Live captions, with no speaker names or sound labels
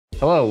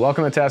Hello,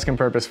 welcome to Task and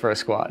Purpose for a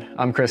Squad.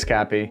 I'm Chris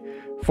Cappy,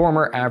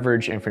 former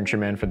average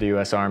infantryman for the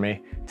US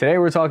Army. Today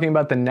we're talking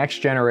about the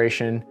next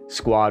generation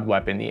squad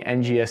weapon, the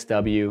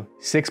NGSW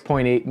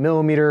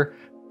 6.8mm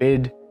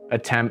bid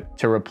attempt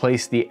to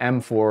replace the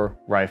M4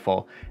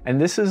 rifle.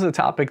 And this is a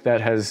topic that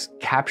has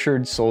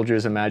captured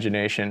soldiers'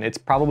 imagination. It's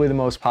probably the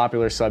most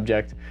popular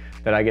subject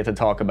that I get to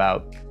talk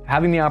about.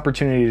 Having the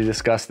opportunity to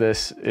discuss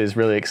this is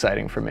really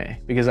exciting for me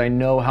because I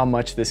know how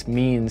much this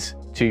means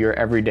to your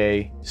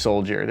everyday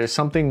soldier. There's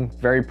something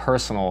very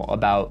personal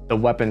about the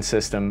weapon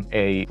system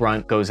a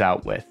grunt goes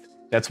out with.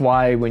 That's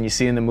why when you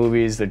see in the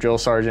movies, the drill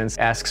sergeants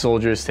ask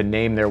soldiers to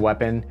name their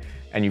weapon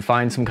and you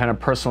find some kind of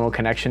personal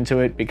connection to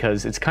it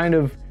because it's kind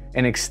of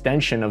an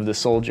extension of the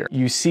soldier.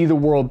 You see the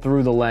world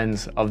through the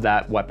lens of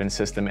that weapon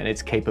system and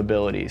its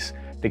capabilities.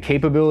 The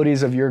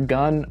capabilities of your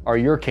gun are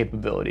your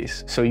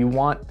capabilities, so you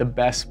want the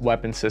best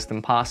weapon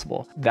system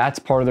possible. That's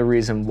part of the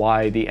reason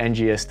why the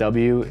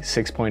NGSW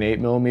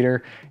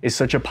 6.8mm is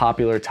such a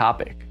popular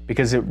topic,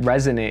 because it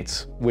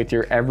resonates with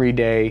your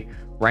everyday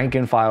rank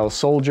and file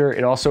soldier.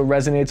 It also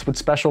resonates with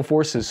special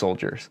forces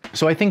soldiers.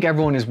 So I think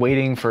everyone is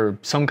waiting for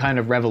some kind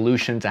of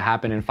revolution to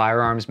happen in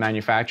firearms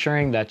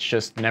manufacturing that's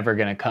just never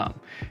gonna come.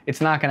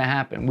 It's not gonna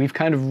happen. We've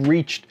kind of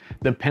reached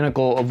the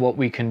pinnacle of what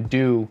we can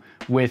do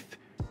with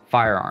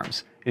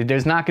firearms.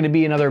 There's not going to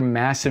be another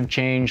massive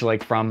change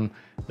like from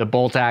the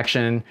bolt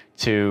action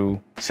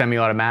to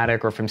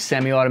semi-automatic or from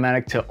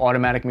semi-automatic to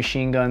automatic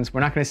machine guns.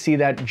 We're not going to see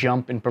that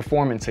jump in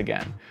performance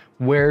again.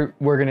 Where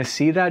we're going to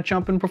see that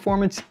jump in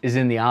performance is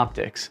in the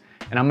optics.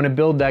 And I'm going to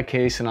build that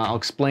case and I'll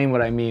explain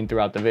what I mean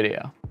throughout the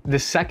video. The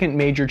second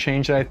major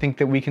change that I think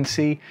that we can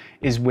see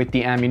is with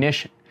the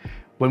ammunition.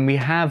 When we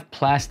have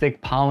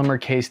plastic polymer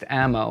cased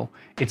ammo,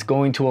 it's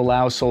going to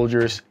allow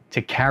soldiers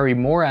to carry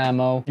more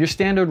ammo. Your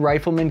standard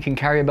rifleman can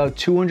carry about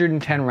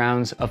 210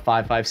 rounds of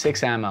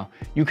 5.56 ammo.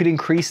 You could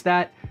increase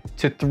that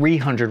to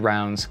 300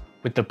 rounds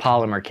with the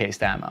polymer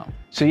cased ammo.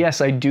 So yes,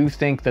 I do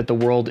think that the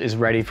world is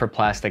ready for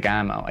plastic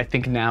ammo. I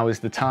think now is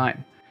the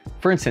time.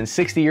 For instance,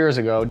 60 years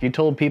ago, if you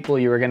told people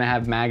you were gonna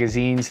have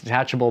magazines,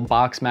 detachable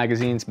box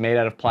magazines made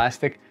out of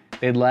plastic,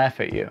 they'd laugh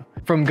at you.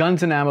 From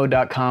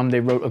gunsandammo.com, they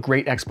wrote a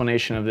great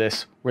explanation of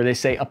this, where they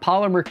say a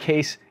polymer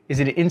case is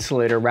an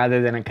insulator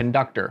rather than a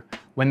conductor.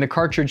 When the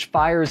cartridge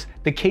fires,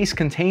 the case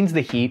contains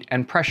the heat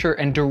and pressure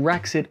and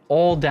directs it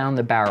all down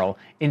the barrel,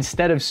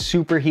 instead of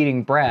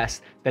superheating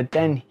brass that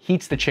then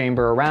heats the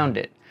chamber around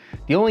it.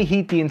 The only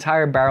heat the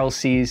entire barrel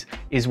sees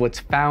is what's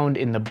found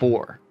in the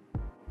bore.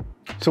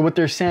 So what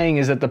they're saying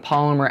is that the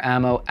polymer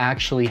ammo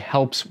actually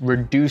helps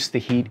reduce the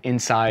heat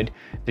inside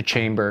the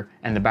chamber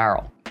and the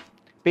barrel.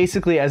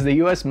 Basically, as the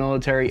US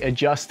military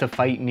adjusts to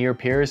fight near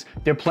peers,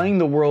 they're playing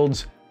the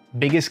world's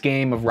biggest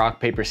game of rock,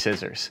 paper,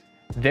 scissors.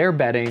 They're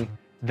betting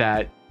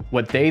that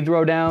what they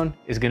throw down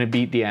is going to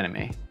beat the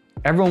enemy.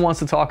 Everyone wants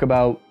to talk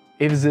about,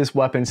 is this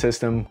weapon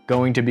system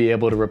going to be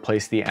able to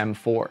replace the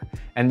M4?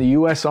 And the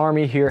US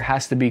Army here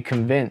has to be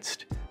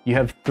convinced. You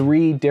have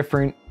 3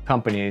 different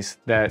companies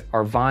that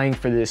are vying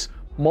for this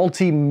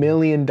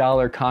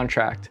multi-million-dollar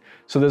contract.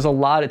 So there's a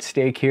lot at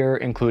stake here,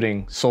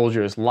 including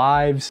soldiers'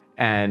 lives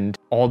and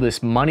all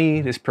this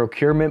money, this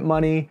procurement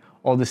money,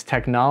 all this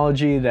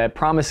technology that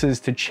promises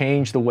to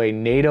change the way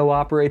NATO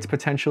operates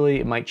potentially.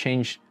 It might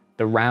change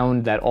the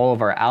round that all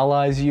of our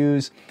allies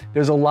use.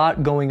 There's a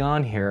lot going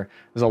on here.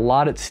 There's a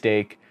lot at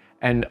stake,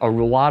 and a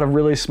lot of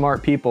really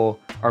smart people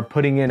are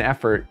putting in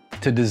effort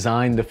to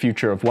design the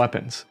future of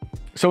weapons.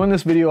 So in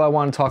this video, I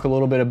want to talk a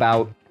little bit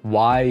about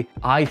why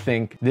I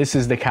think this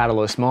is the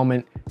catalyst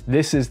moment.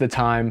 This is the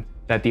time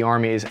that the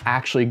Army is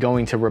actually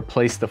going to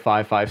replace the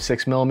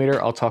 5.56mm.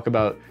 I'll talk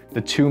about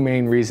the 2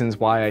 main reasons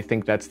why I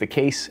think that's the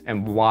case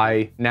and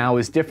why now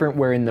is different,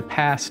 where in the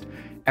past,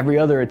 every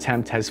other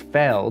attempt has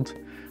failed.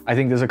 I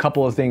think there's a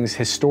couple of things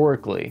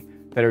historically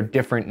that are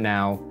different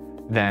now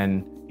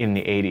than in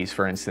the 80s,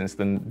 for instance,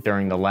 than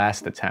during the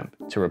last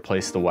attempt to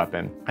replace the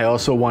weapon. I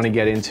also want to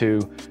get into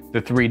the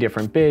 3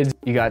 different bids.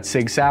 You got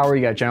Sig Sauer,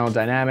 you got General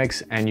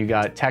Dynamics, and you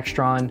got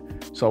Textron.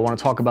 So I want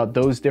to talk about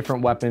those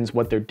different weapons,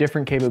 what their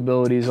different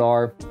capabilities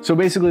are. So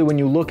basically, when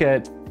you look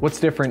at what's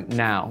different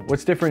now,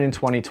 what's different in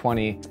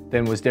 2020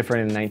 than was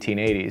different in the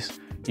 1980s,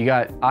 you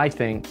got, I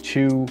think,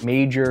 2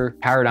 major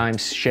paradigm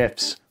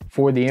shifts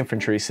for the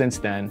infantry since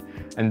then,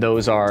 and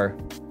those are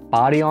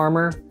body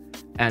armor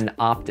and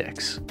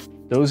optics.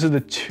 Those are the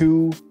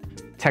 2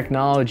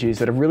 technologies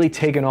that have really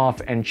taken off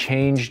and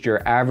changed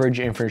your average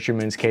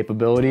infantryman's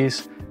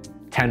capabilities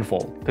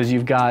tenfold. Because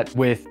you've got,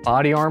 with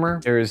body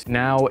armor, there's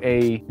now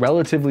a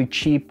relatively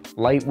cheap,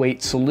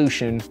 lightweight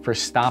solution for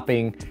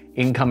stopping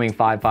incoming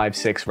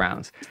 5.56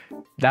 rounds.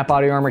 That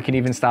body armor can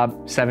even stop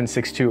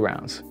 7.62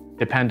 rounds,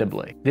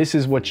 dependably. This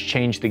is what's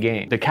changed the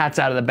game. The cat's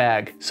out of the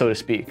bag, so to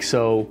speak.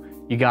 So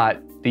you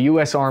got the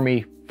US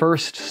Army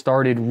first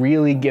started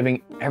really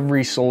giving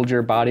every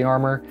soldier body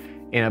armor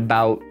in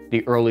about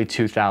the early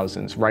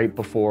 2000s, right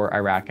before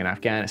Iraq and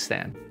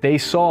Afghanistan. They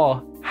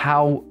saw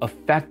how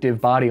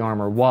effective body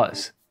armor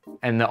was,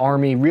 and the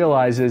Army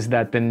realizes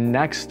that the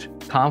next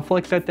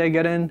conflict that they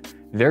get in,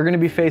 they're going to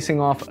be facing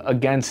off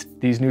against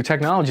these new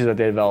technologies that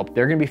they developed.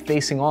 They're going to be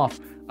facing off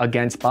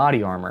against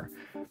body armor.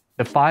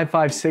 The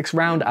 5.56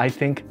 round, I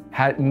think,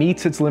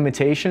 meets its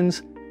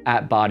limitations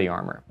at body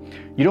armor.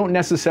 You don't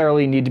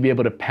necessarily need to be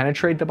able to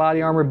penetrate the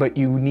body armor, but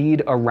you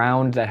need a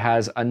round that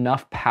has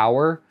enough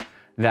power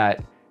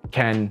that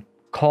can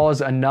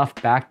cause enough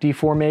back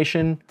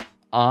deformation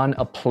on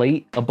a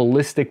plate, a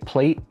ballistic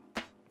plate,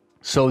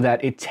 so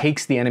that it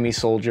takes the enemy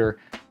soldier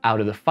out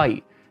of the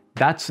fight.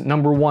 That's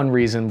number one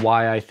reason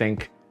why I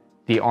think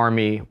the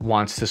Army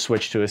wants to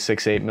switch to a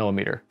 6.8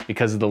 millimeter,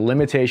 because of the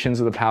limitations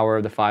of the power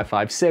of the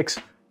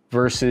 5.56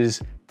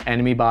 versus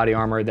enemy body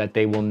armor that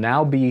they will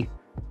now be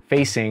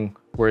facing,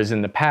 whereas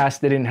in the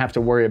past, they didn't have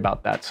to worry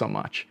about that so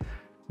much.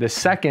 The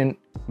second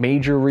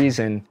major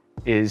reason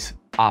is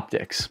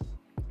optics,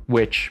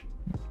 which,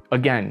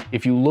 again,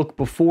 if you look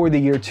before the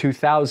year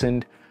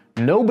 2000,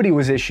 nobody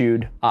was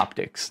issued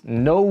optics.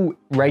 No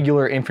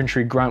regular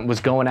infantry grunt was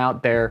going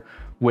out there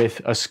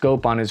with a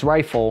scope on his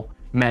rifle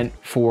meant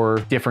for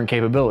different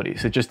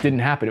capabilities. It just didn't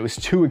happen. It was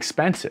too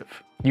expensive.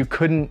 You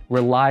couldn't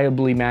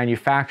reliably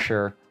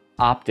manufacture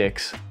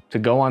optics to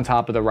go on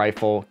top of the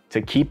rifle,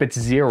 to keep it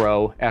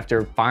zero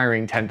after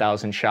firing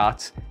 10,000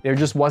 shots. There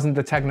just wasn't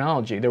the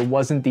technology. There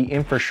wasn't the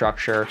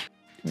infrastructure.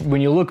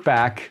 When you look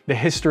back, the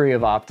history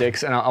of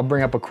optics, and I'll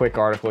bring up a quick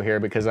article here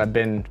because I've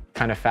been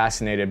kind of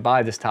fascinated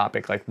by this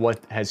topic, like what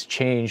has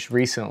changed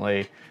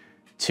recently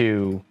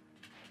to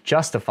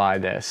justify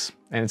this.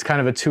 And it's kind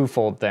of a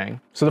twofold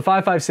thing. So the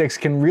 5.56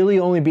 can really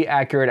only be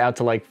accurate out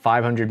to like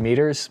 500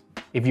 meters.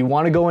 If you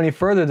want to go any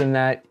further than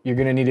that, you're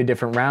going to need a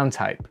different round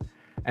type.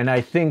 And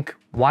I think,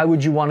 why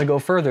would you want to go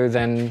further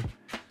than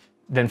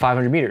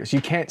 500 meters?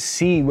 You can't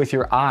see with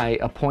your eye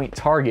a point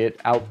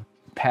target out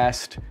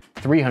past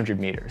 300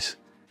 meters.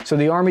 So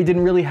the Army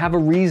didn't really have a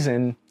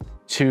reason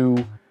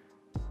to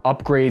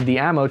upgrade the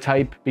ammo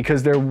type,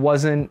 because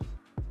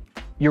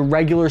your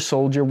regular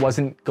soldier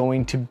wasn't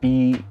going to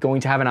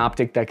have an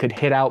optic that could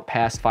hit out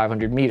past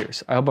 500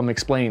 meters. I hope I'm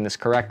explaining this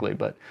correctly,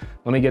 but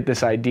let me get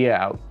this idea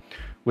out,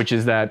 which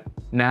is that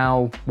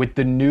now with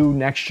the new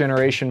next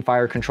generation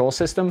fire control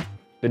system,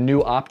 the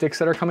new optics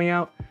that are coming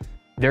out,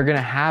 they're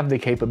gonna have the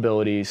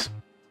capabilities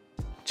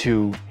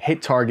to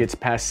hit targets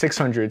past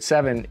 600,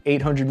 700,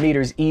 800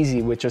 meters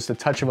easy with just a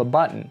touch of a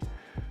button.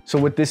 So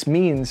what this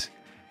means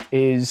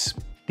is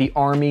the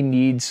Army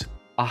needs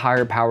a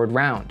higher powered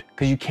round,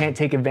 because you can't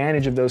take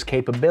advantage of those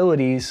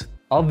capabilities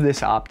of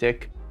this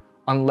optic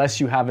unless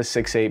you have a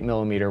 6.8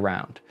 millimeter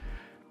round.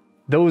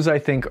 Those, I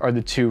think, are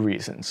the two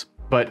reasons.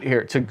 But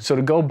here,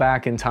 to go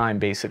back in time,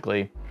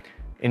 basically,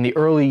 in the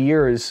early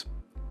years,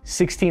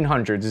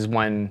 1600s is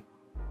when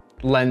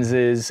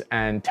lenses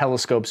and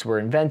telescopes were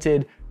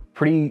invented.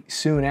 Pretty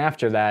soon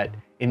after that,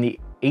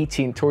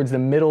 towards the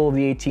middle of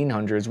the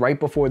 1800s, right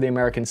before the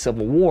American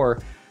Civil War,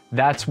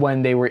 that's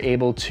when they were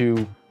able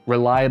to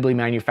reliably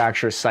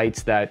manufacture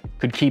sights that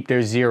could keep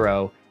their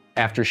zero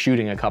after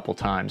shooting a couple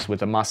times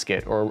with a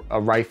musket or a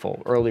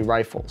rifle, early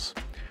rifles.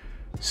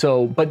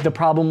 So, but the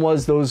problem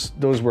was those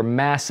were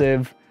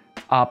massive,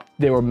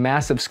 they were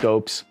massive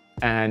scopes,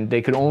 and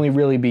they could only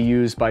really be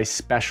used by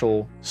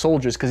special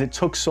soldiers because it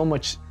took so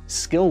much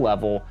skill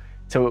level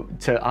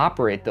to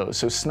operate those.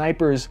 So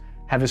snipers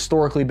have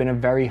historically been a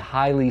very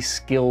highly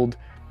skilled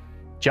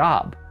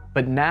job.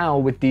 But now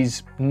with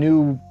these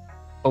new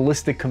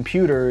ballistic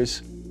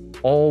computers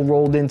all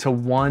rolled into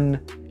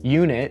one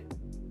unit,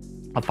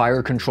 a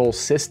fire control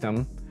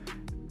system,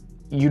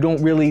 you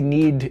don't really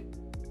need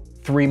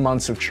 3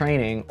 months of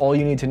training. All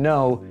you need to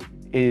know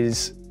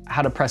is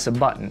how to press a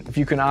button. If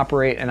you can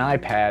operate an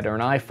iPad or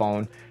an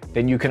iPhone,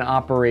 then you can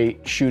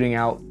operate shooting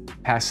out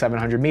past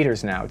 700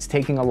 meters now. It's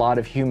taking a lot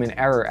of human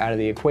error out of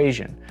the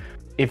equation.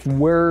 If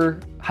we're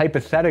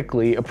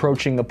hypothetically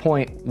approaching the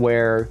point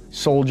where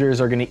soldiers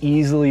are going to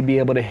easily be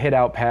able to hit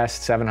out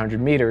past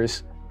 700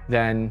 meters,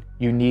 then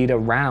you need a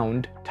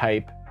round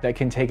type that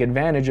can take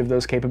advantage of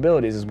those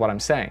capabilities, is what I'm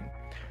saying.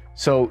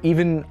 So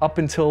even up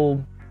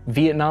until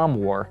Vietnam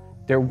War,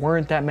 there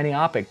weren't that many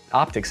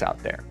optics out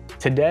there.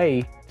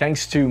 Today,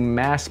 thanks to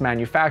mass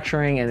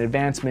manufacturing and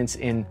advancements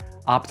in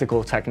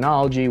optical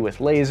technology with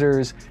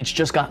lasers, it's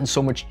just gotten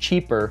so much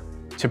cheaper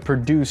to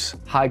produce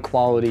high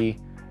quality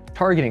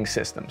targeting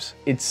systems.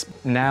 It's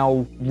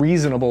now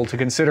reasonable to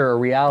consider a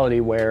reality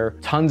where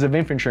tons of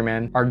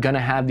infantrymen are gonna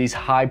have these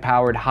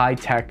high-powered,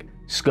 high-tech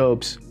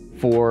scopes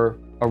for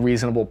a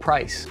reasonable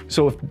price.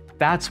 So if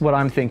that's what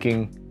I'm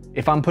thinking,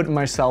 if I'm putting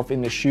myself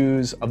in the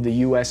shoes of the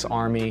US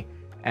Army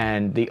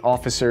and the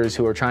officers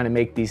who are trying to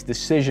make these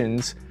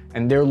decisions,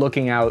 and they're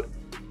looking out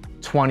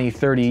 20,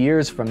 30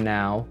 years from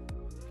now,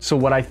 so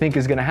what I think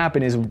is gonna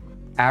happen is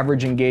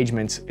average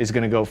engagements is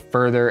gonna go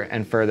further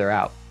and further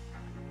out.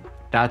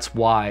 That's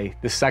why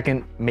the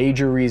second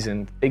major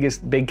reason,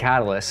 big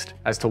catalyst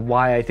as to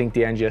why I think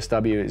the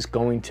NGSW is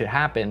going to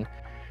happen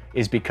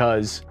is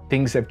because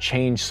things have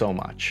changed so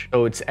much.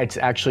 So it's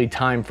actually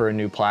time for a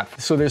new platform.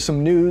 So there's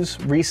some news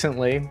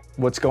recently.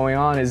 What's going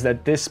on is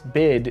that this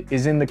bid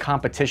is in the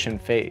competition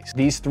phase.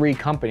 These three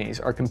companies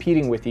are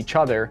competing with each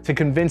other to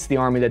convince the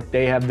Army that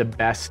they have the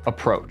best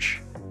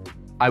approach.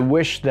 I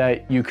wish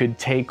that you could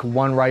take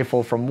one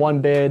rifle from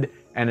one bid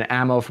and an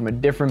ammo from a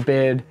different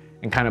bid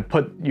and kind of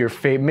put your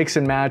mix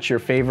and match your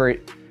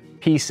favorite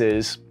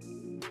pieces,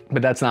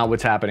 but that's not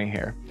what's happening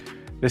here.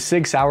 The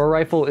Sig Sauer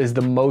rifle is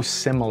the most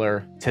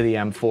similar to the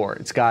M4.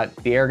 It's got,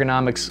 the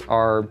ergonomics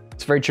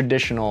it's very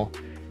traditional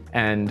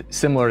and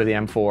similar to the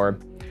M4.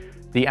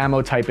 The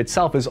ammo type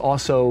itself is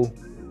also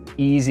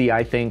easy,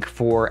 I think,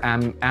 for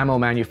ammo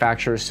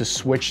manufacturers to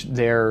switch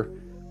their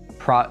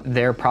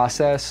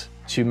process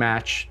to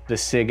match the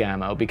Sig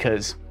ammo,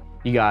 because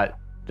you got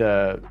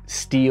the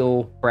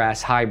steel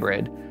brass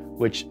hybrid,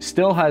 which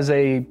still has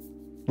a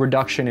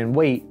reduction in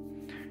weight.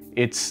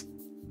 It's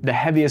the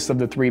heaviest of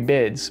the three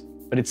bids,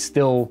 but it's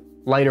still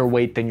lighter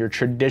weight than your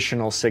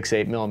traditional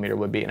 6.8mm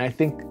would be. And I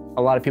think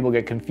a lot of people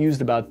get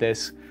confused about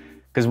this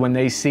because when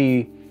they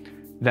see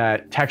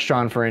that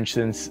Textron, for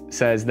instance,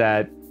 says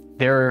that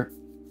their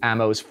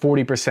ammo is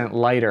 40%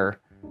 lighter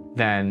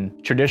than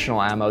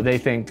traditional ammo, they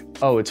think,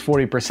 oh, it's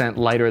 40%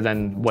 lighter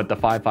than what the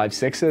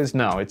 5.56 is.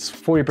 No, it's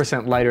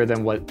 40% lighter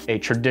than what a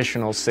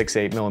traditional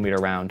 6.8mm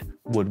round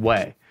would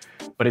weigh,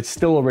 but it's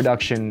still a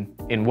reduction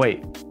in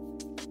weight.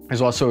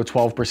 There's also a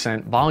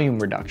 12% volume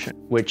reduction,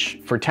 which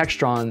for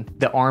Textron,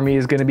 the Army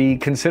is gonna be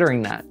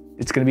considering that.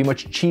 It's gonna be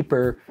much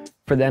cheaper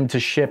for them to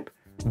ship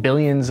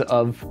billions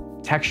of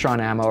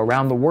Textron ammo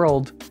around the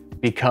world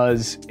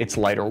because it's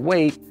lighter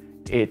weight,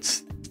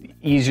 it's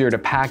easier to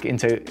pack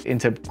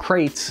into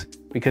crates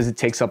because it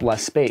takes up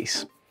less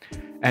space.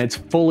 And it's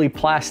fully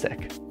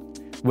plastic,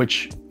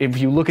 which if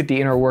you look at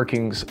the inner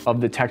workings of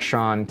the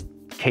Textron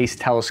case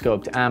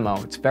telescoped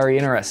ammo, it's very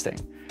interesting.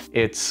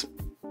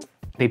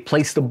 They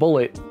place the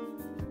bullet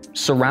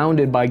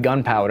surrounded by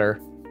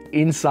gunpowder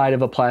inside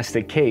of a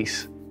plastic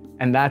case,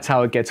 and that's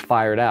how it gets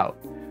fired out,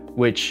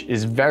 which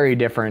is very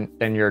different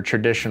than your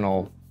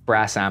traditional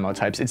brass ammo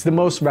types. It's the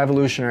most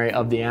revolutionary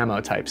of the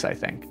ammo types, I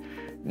think.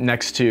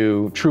 Next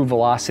to True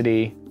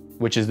Velocity,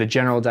 which is the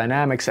General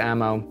Dynamics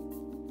ammo,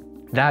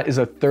 that is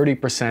a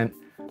 30%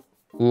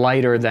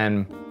 lighter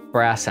than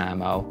brass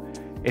ammo.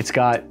 It's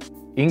got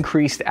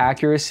increased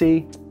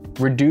accuracy,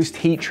 reduced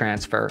heat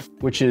transfer,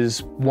 which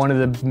is one of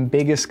the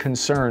biggest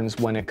concerns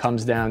when it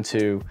comes down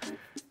to,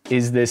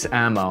 is this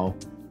ammo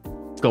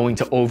going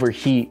to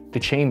overheat the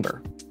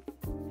chamber?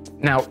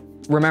 Now,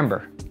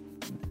 remember,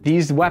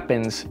 these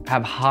weapons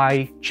have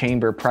high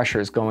chamber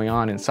pressures going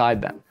on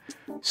inside them.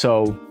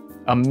 So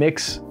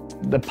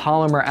the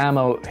polymer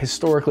ammo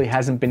historically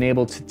hasn't been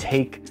able to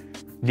take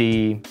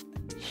the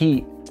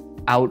heat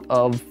out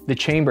of the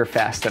chamber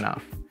fast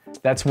enough.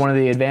 That's one of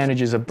the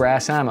advantages of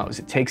brass ammos.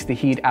 It takes the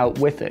heat out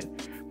with it.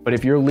 But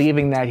if you're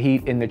leaving that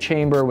heat in the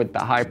chamber with the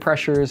high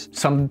pressures,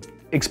 some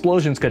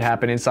explosions could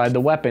happen inside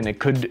the weapon. It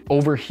could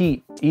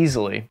overheat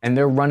easily. And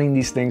they're running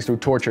these things through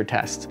torture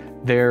tests.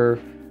 They're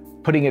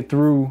putting it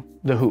through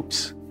the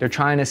hoops. They're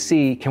trying to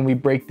see, can we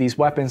break these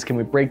weapons? Can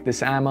we break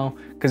this ammo?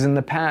 Because in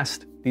the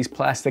past, these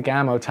plastic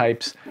ammo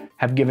types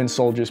have given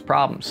soldiers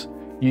problems.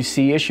 You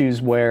see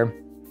issues where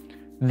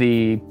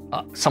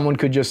someone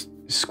could just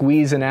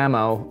squeeze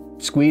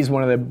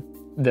one of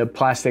the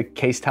plastic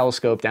case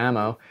telescoped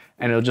ammo,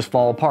 and it'll just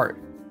fall apart.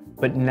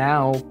 But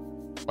now,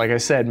 like I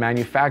said,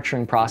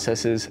 manufacturing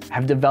processes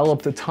have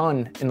developed a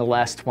ton in the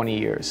last 20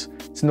 years.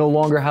 It's no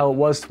longer how it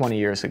was 20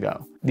 years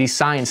ago. These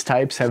science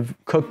types have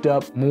cooked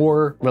up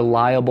more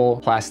reliable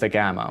plastic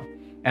ammo.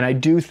 And I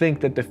do think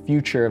that the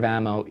future of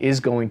ammo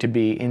is going to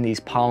be in these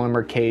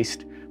polymer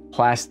cased,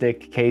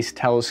 plastic case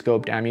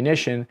telescoped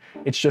ammunition.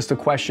 It's just a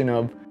question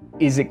of,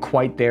 is it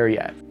quite there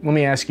yet? Let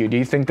me ask you, do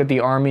you think that the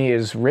Army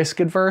is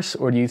risk adverse,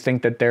 or do you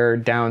think that they're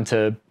down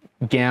to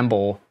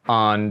gamble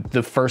on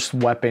the first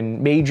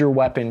major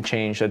weapon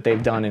change that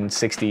they've done in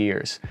 60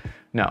 years?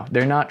 No,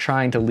 they're not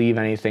trying to leave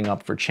anything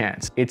up for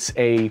chance. It's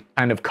a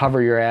kind of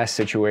cover your ass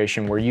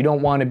situation where you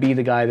don't want to be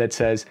the guy that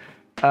says,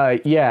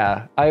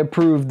 yeah, I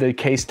approve the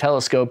case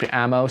telescoped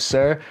ammo,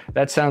 sir.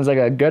 That sounds like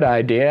a good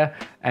idea.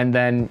 And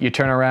then you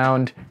turn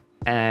around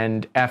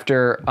and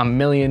after 1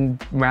 million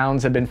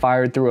rounds have been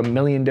fired through 1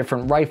 million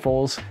different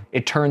rifles,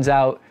 it turns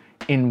out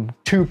in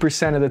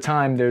 2% of the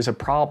time there's a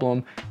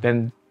problem,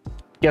 then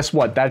guess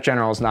what? That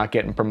general is not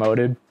getting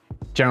promoted.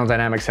 General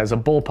Dynamics has a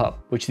bullpup,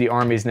 which the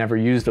Army's never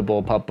used a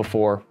bullpup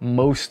before.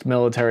 Most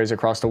militaries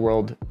across the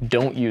world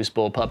don't use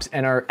bullpups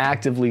and are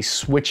actively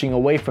switching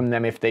away from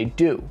them if they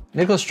do.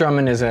 Nicholas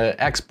Drummond is an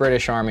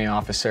ex-British Army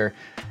officer,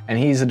 and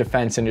he's a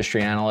defense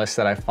industry analyst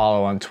that I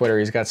follow on Twitter.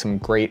 He's got some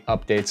great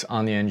updates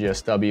on the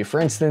NGSW.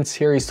 For instance,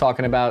 here he's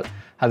talking about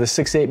how the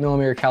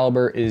 6.8mm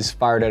caliber is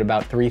fired at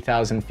about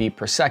 3,000 feet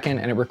per second,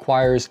 and it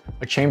requires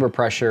a chamber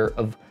pressure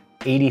of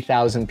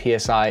 80,000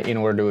 PSI in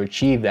order to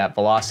achieve that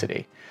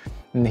velocity.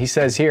 And he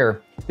says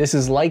here, this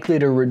is likely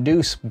to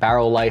reduce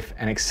barrel life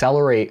and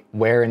accelerate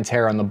wear and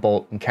tear on the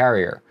bolt and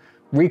carrier.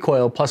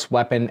 Recoil plus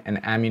weapon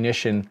and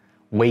ammunition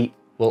weight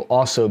will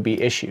also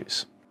be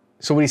issues.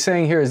 So what he's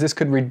saying here is this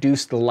could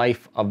reduce the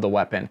life of the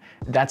weapon.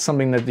 That's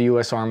something that the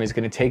US Army is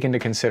going to take into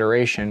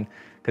consideration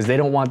because they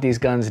don't want these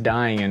guns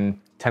dying in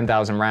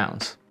 10,000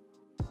 rounds.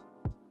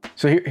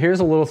 So here's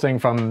a little thing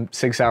from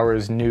Sig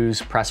Sauer's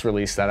news press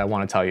release that I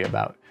want to tell you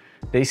about.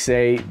 They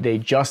say they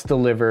just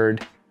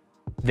delivered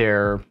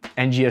their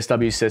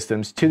NGSW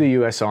systems to the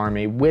US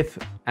Army with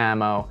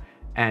ammo,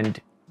 and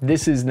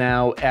this is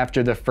now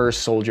after the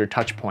first soldier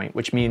touch point,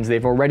 which means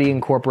they've already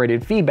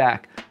incorporated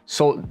feedback.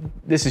 So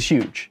this is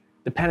huge.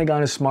 The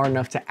Pentagon is smart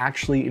enough to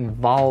actually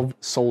involve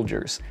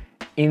soldiers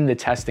in the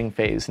testing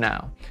phase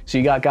now. So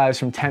you got guys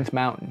from 10th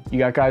Mountain, you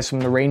got guys from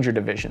the Ranger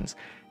divisions,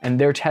 and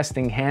they're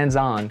testing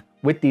hands-on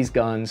with these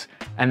guns,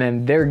 and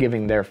then they're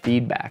giving their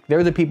feedback.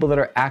 They're the people that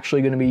are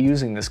actually going to be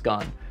using this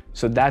gun.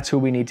 So that's who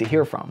we need to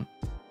hear from.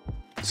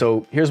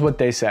 So here's what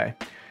they say.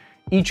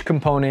 Each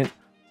component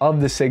of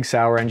the Sig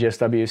Sauer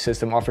NGSW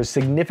system offers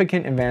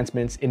significant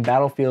advancements in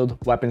battlefield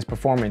weapons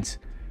performance,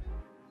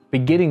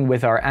 beginning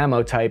with our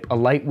ammo type, a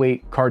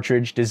lightweight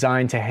cartridge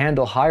designed to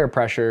handle higher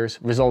pressures,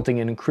 resulting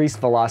in increased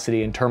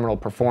velocity and terminal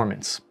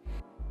performance.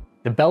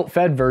 The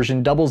belt-fed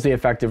version doubles the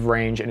effective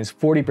range and is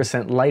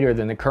 40% lighter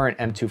than the current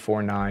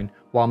M249,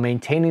 while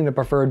maintaining the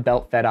preferred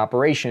belt-fed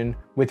operation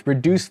with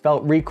reduced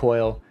felt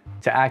recoil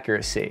to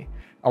accuracy.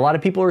 A lot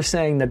of people are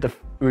saying that the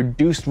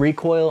reduced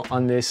recoil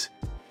on this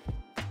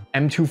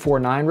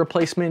M249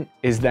 replacement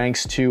is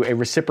thanks to a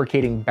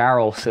reciprocating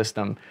barrel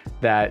system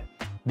that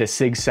the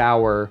Sig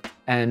Sauer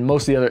and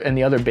most of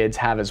the other bids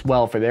have as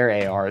well for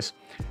their ARs.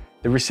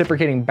 The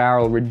reciprocating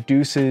barrel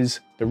reduces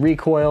the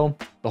recoil,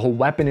 the whole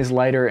weapon is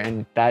lighter,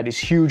 and that is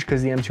huge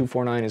because the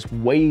M249 is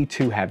way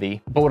too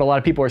heavy. But what a lot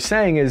of people are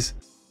saying is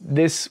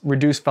this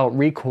reduced felt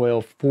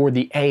recoil for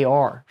the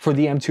AR, for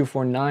the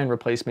M249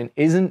 replacement,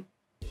 isn't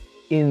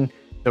in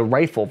the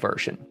rifle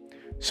version.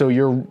 So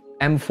your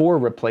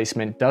M4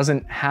 replacement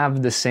doesn't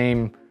have the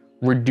same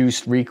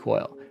reduced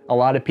recoil. A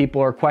lot of people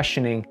are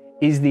questioning,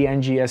 is the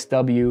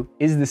NGSW,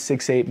 is the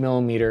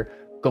 6.8mm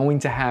going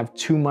to have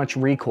too much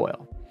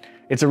recoil?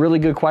 It's a really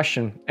good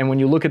question. And when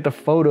you look at the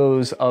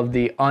photos of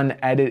the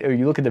unedited, or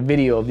you look at the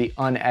video of the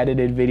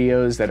unedited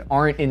videos that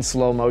aren't in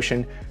slow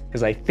motion,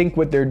 because I think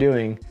what they're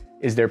doing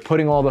is they're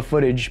putting all the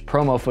footage,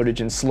 promo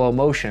footage, in slow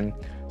motion,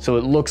 so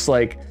it looks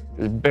like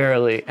there's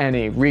barely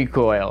any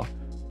recoil.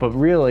 But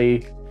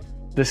really,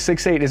 the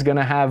 6.8 is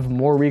gonna have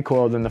more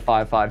recoil than the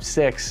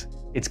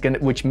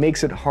 5.56, which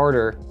makes it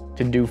harder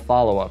to do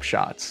follow-up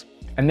shots.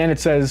 And then it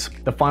says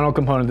the final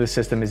component of the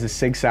system is the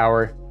Sig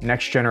Sauer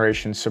next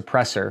generation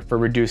suppressor for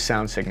reduced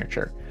sound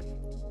signature.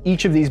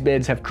 Each of these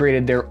bids have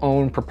created their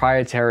own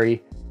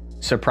proprietary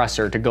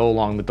suppressor to go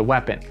along with the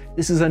weapon.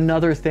 This is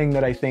another thing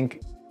that I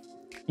think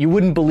you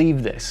wouldn't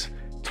believe this.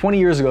 20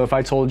 years ago, if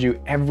I told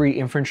you every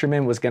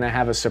infantryman was gonna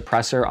have a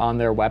suppressor on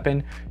their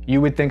weapon,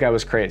 you would think I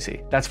was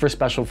crazy. That's for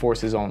special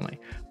forces only.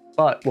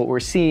 But what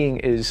we're seeing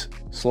is,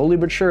 slowly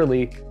but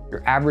surely,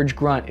 your average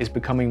grunt is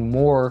becoming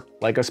more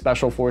like a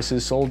special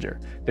forces soldier.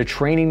 The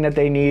training that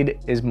they need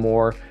is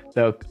more,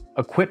 the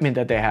equipment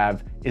that they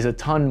have is a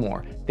ton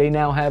more. They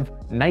now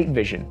have night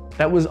vision.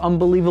 That was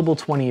unbelievable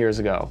 20 years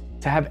ago.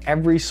 To have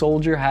every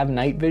soldier have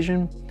night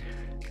vision,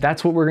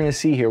 that's what we're gonna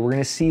see here. We're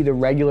gonna see the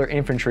regular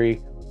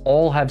infantry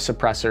all have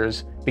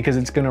suppressors because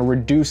it's gonna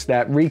reduce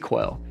that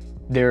recoil.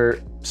 They're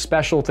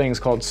special things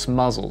called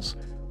smuzzles,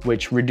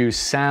 which reduce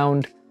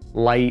sound,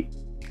 light,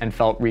 and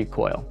felt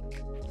recoil.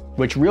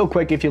 Which, real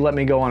quick, if you let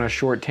me go on a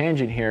short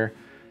tangent here,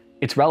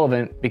 it's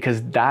relevant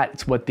because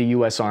that's what the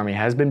US Army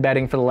has been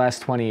betting for the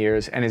last 20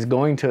 years and is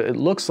going to, it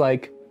looks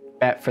like,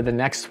 bet for the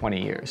next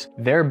 20 years.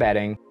 They're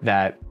betting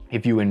that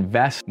if you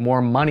invest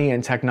more money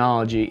and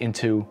technology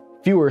into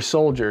fewer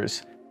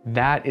soldiers,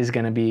 that is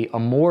gonna be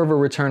more of a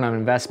return on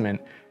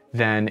investment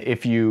than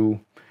if you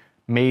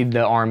made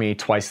the Army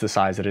twice the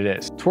size that it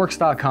is.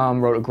 Twerks.com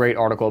wrote a great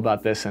article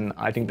about this, and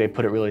I think they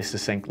put it really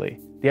succinctly.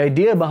 The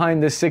idea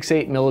behind this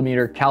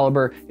 6.8mm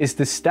caliber is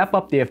to step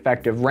up the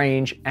effective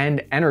range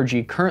and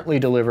energy currently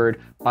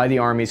delivered by the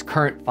Army's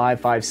current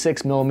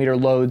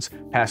 5.56mm loads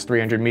past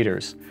 300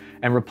 meters,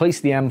 and replace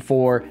the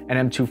M4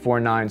 and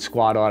M249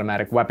 squad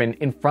automatic weapon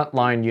in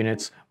frontline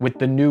units with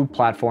the new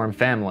platform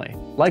family.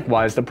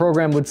 Likewise, the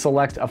program would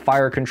select a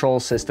fire control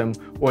system,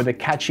 or the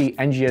catchy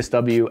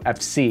NGSW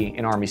FC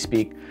in Army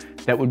speak,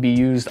 that would be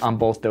used on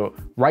both the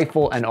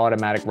rifle and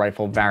automatic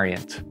rifle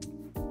variant.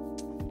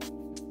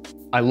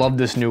 I love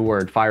this new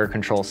word, fire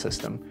control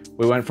system.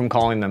 We went from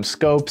calling them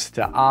scopes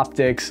to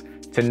optics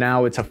to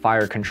now it's a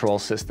fire control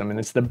system, and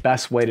it's the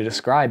best way to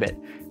describe it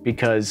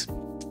because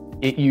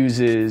it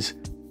uses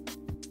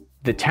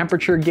the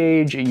temperature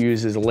gauge, it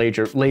uses a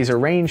laser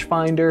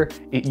rangefinder,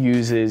 it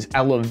uses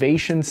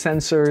elevation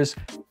sensors,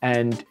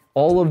 and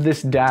all of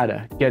this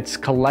data gets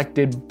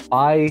collected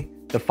by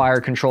the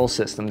fire control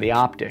system, the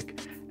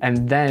optic,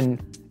 and then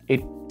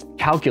it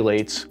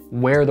calculates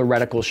where the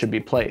reticle should be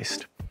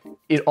placed.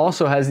 It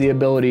also has the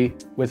ability,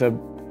 with a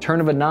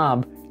turn of a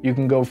knob, you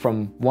can go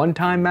from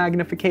 1x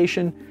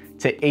magnification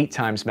to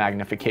 8x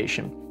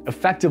magnification,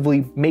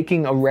 effectively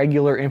making a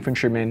regular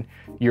infantryman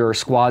your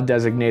squad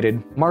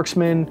designated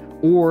marksman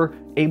or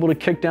able to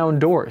kick down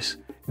doors.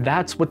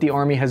 That's what the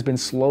Army has been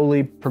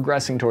slowly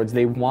progressing towards.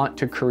 They want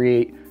to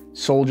create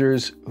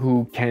soldiers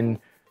who can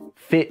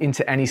fit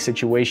into any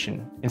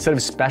situation. Instead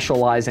of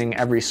specializing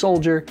every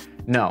soldier,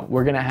 no,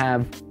 we're gonna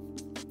have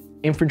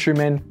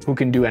infantrymen who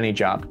can do any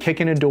job,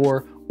 kick in a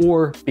door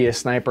or be a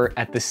sniper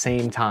at the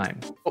same time.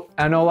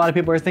 I know a lot of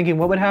people are thinking,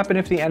 what would happen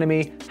if the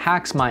enemy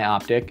hacks my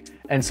optic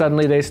and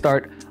suddenly they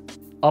start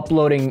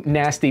uploading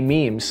nasty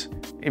memes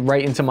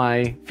right into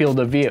my field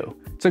of view?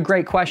 It's a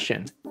great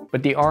question,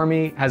 but the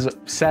Army has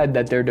said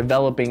that they're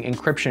developing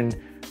encryption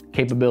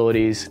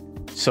capabilities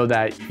so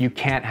that you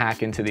can't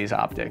hack into these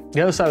optics.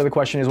 The other side of the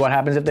question is what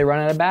happens if they run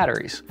out of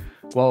batteries?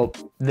 Well,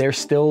 they're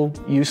still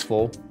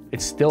useful.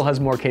 It still has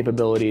more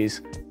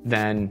capabilities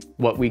than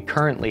what we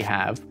currently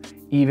have,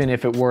 even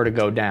if it were to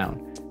go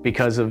down,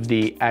 because of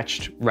the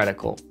etched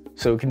reticle.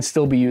 So it can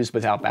still be used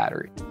without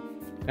battery.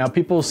 Now,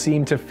 people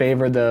seem to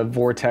favor the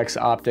Vortex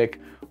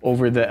optic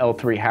over the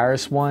L3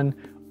 Harris one.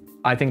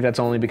 I think that's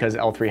only because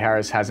L3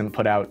 Harris hasn't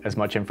put out as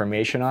much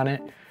information on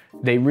it.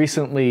 They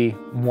recently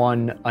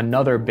won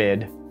another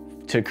bid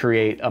to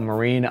create a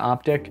marine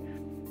optic,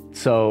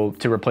 so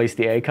to replace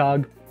the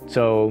ACOG.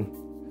 So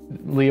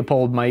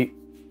Leopold might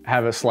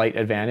have a slight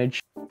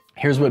advantage.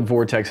 Here's what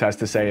Vortex has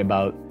to say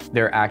about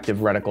their active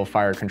reticle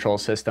fire control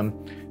system.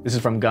 This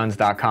is from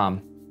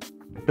guns.com.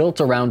 Built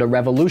around a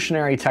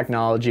revolutionary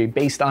technology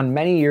based on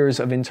many years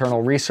of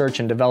internal research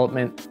and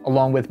development,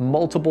 along with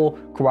multiple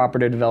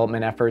cooperative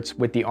development efforts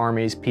with the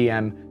Army's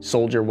PM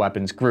Soldier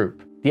Weapons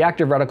Group. The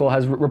active reticle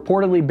has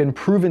reportedly been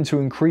proven to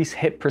increase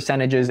hit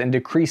percentages and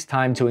decrease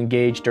time to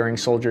engage during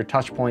soldier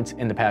touchpoints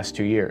in the past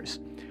 2 years.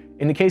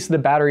 In the case of the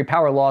battery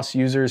power loss,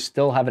 users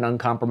still have an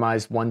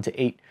uncompromised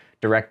 1:8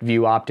 direct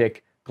view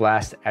optic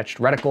glass etched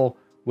reticle,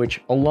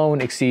 which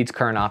alone exceeds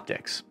current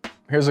optics.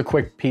 Here's a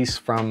quick piece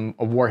from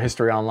a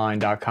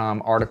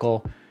warhistoryonline.com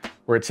article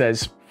where it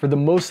says, for the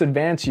most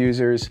advanced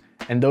users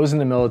and those in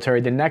the military,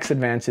 the next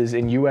advances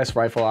in US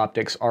rifle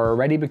optics are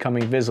already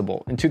becoming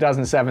visible. In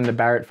 2007, the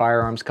Barrett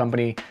Firearms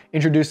Company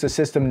introduced a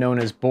system known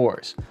as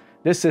BORS.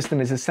 This system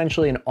is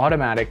essentially an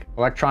automatic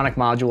electronic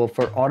module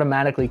for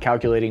automatically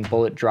calculating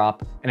bullet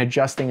drop and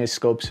adjusting a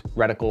scope's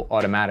reticle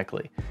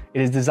automatically.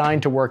 It is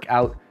designed to work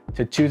out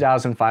to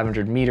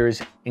 2,500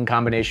 meters in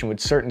combination with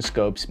certain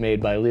scopes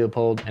made by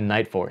Leopold and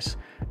Nightforce.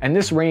 And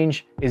this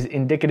range is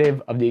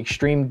indicative of the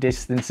extreme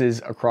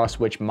distances across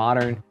which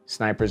modern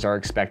snipers are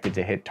expected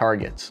to hit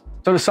targets.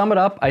 So to sum it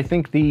up, I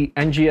think the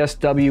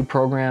NGSW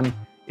program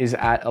is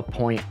at a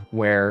point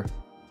where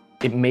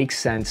it makes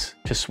sense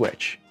to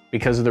switch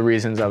because of the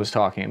reasons I was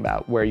talking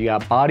about, where you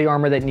got body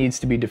armor that needs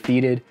to be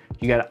defeated,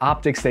 you got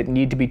optics that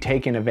need to be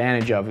taken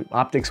advantage of,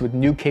 optics with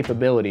new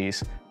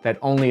capabilities that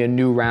only a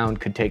new round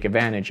could take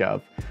advantage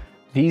of.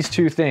 These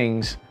two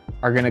things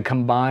are gonna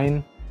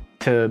combine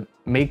to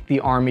make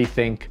the Army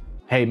think,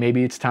 hey,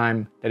 maybe it's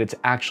time that it's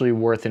actually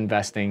worth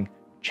investing,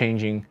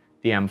 changing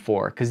the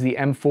M4, because the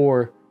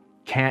M4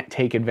 can't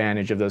take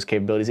advantage of those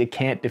capabilities. It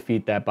can't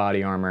defeat that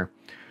body armor.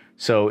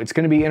 So it's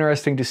gonna be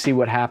interesting to see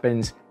what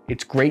happens.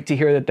 It's great to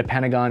hear that the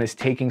Pentagon is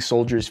taking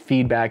soldiers'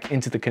 feedback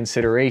into the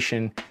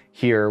consideration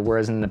here,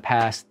 whereas in the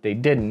past they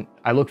didn't.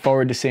 I look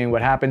forward to seeing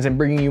what happens and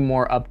bringing you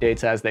more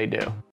updates as they do.